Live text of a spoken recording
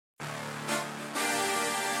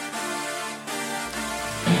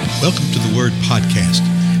Welcome to the Word Podcast.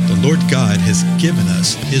 The Lord God has given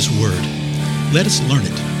us His Word. Let us learn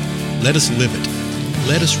it. Let us live it.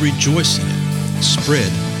 Let us rejoice in it.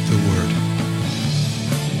 Spread the Word.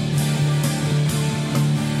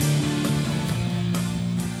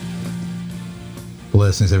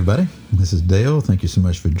 Blessings, everybody. This is Dale. Thank you so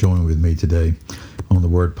much for joining with me today on the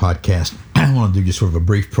Word Podcast. I want to do just sort of a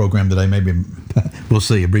brief program today. Maybe we'll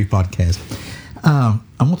see, a brief podcast.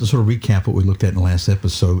 I want to sort of recap what we looked at in the last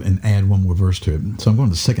episode and add one more verse to it. So I'm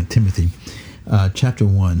going to 2 Timothy chapter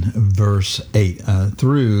 1, verse 8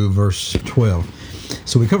 through verse 12.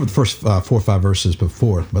 So we covered the first 4 or 5 verses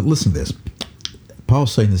before, but listen to this.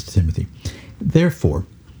 Paul's saying this to Timothy. Therefore,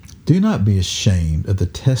 do not be ashamed of the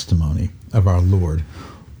testimony of our Lord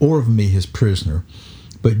or of me, his prisoner,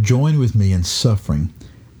 but join with me in suffering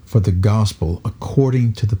for the gospel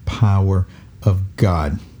according to the power of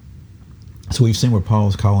God. So we've seen where Paul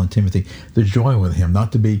is calling Timothy to join with him,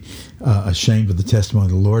 not to be ashamed of the testimony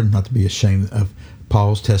of the Lord, not to be ashamed of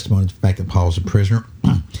Paul's testimony, the fact that Paul's a prisoner,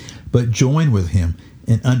 but join with him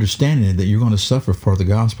in understanding that you're going to suffer for the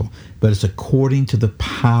gospel, but it's according to the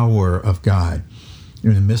power of God.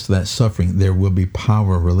 In the midst of that suffering, there will be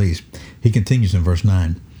power released. He continues in verse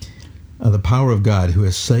 9. The power of God who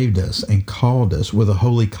has saved us and called us with a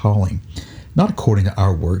holy calling, not according to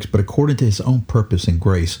our works, but according to his own purpose and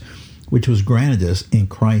grace, which was granted us in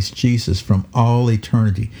Christ Jesus from all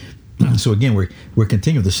eternity. So again, we're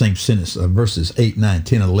continuing the same sentence. Verses 8, 9,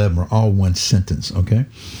 10, and 11 are all one sentence, okay?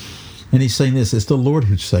 And he's saying this, it's the Lord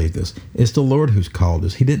who saved us. It's the Lord who's called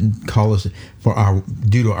us. He didn't call us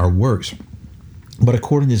due to our works, but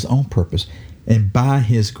according to his own purpose and by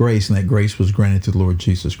his grace, and that grace was granted to the Lord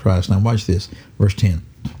Jesus Christ. Now watch this, verse 10.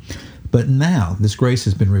 But now this grace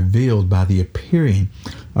has been revealed by the appearing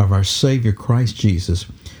of our Savior Christ Jesus,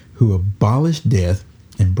 who abolished death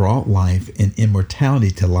and brought life and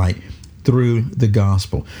immortality to light through the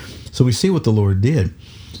gospel. So we see what the Lord did.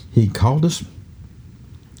 He called us.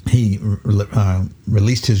 He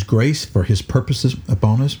released his grace for his purposes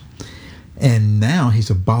upon us. And now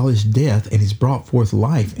he's abolished death and he's brought forth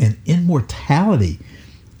life and immortality,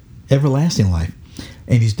 everlasting life.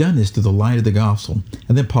 And he's done this through the light of the gospel.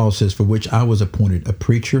 And then Paul says, for which I was appointed a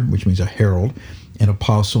preacher, which means a herald, an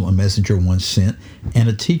apostle, a messenger, one sent, and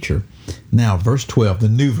a teacher. Now, verse 12, the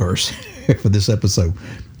new verse for this episode.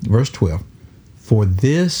 Verse 12, for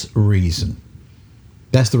this reason,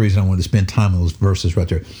 that's the reason I wanted to spend time on those verses right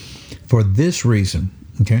there. For this reason,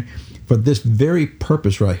 okay, for this very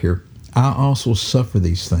purpose right here, I also suffer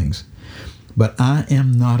these things, but I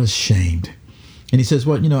am not ashamed. And he says,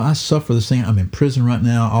 well, I suffer this thing. I'm in prison right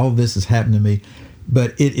now. All of this has happened to me,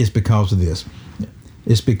 but it is because of this.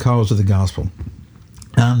 It's because of the gospel.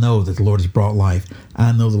 I know that the Lord has brought life.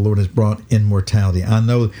 I know the Lord has brought immortality. I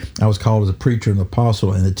know I was called as a preacher, an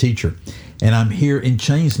apostle, and a teacher. And I'm here in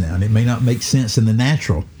chains now. And it may not make sense in the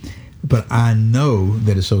natural, but I know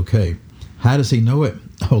that it's okay. How does he know it?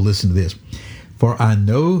 Oh, listen to this. For I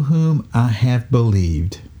know whom I have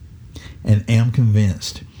believed and am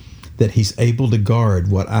convinced that he's able to guard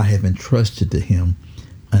what I have entrusted to him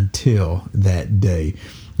until that day.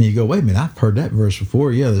 And you go, wait a minute, I've heard that verse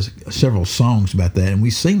before. Yeah, there's several songs about that, and we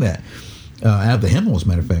sing that out of the hymnal, as a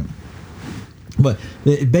matter of fact. But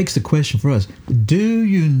it begs the question for us, do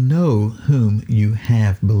you know whom you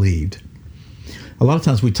have believed? A lot of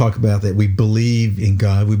times we talk about that we believe in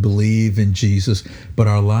God, we believe in Jesus, but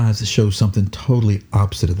our lives show something totally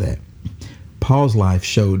opposite of that. Paul's life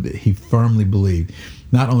showed that he firmly believed.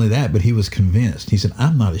 Not only that, but he was convinced. He said,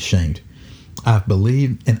 I'm not ashamed. I've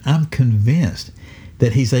believed and I'm convinced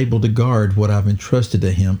that he's able to guard what I've entrusted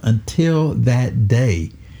to him until that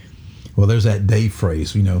day. Well, there's that day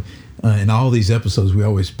phrase, in all these episodes, we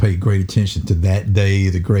always pay great attention to that day,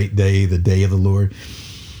 the great day, the day of the Lord.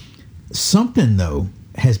 Something, though,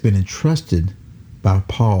 has been entrusted by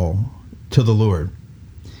Paul to the Lord.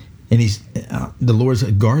 And the Lord's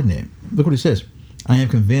guarding it. Look what he says. I am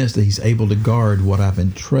convinced that he's able to guard what I've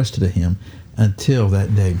entrusted to him until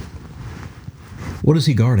that day. What is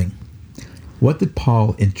he guarding? What did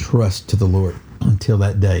Paul entrust to the Lord until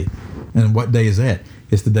that day? And what day is that?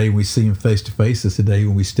 It's the day we see him face to face. It's the day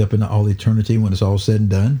when we step into all eternity, when it's all said and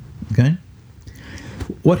done. Okay?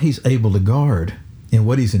 What he's able to guard and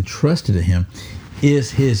what he's entrusted to him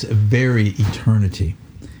is his very eternity.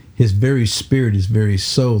 His very spirit, his very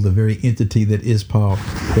soul, the very entity that is Paul,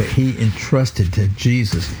 that he entrusted to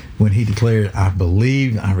Jesus when he declared, I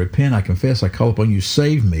believe, I repent, I confess, I call upon you,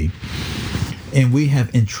 save me. And we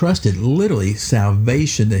have entrusted literally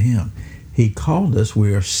salvation to him. He called us,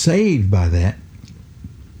 we are saved by that.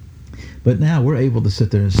 But now we're able to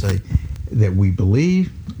sit there and say that we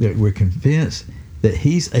believe, that we're convinced, that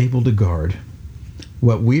He's able to guard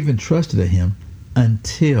what we've entrusted to Him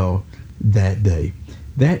until that day.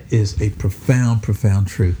 That is a profound, profound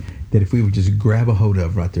truth that if we would just grab a hold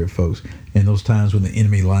of right there, folks, in those times when the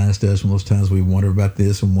enemy lies to us, when those times we wonder about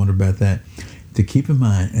this and wonder about that, to keep in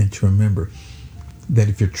mind and to remember that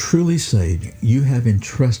if you're truly saved, you have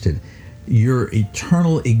entrusted your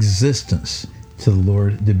eternal existence to the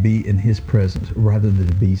Lord to be in His presence rather than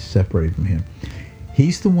to be separated from Him.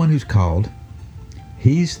 He's the one who's called.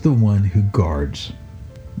 He's the one who guards.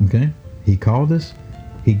 Okay? He called us.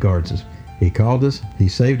 He guards us. He called us. He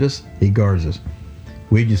saved us. He guards us.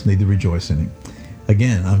 We just need to rejoice in Him.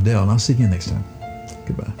 Again, I'm Dale, and I'll see you next time.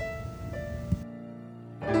 Goodbye.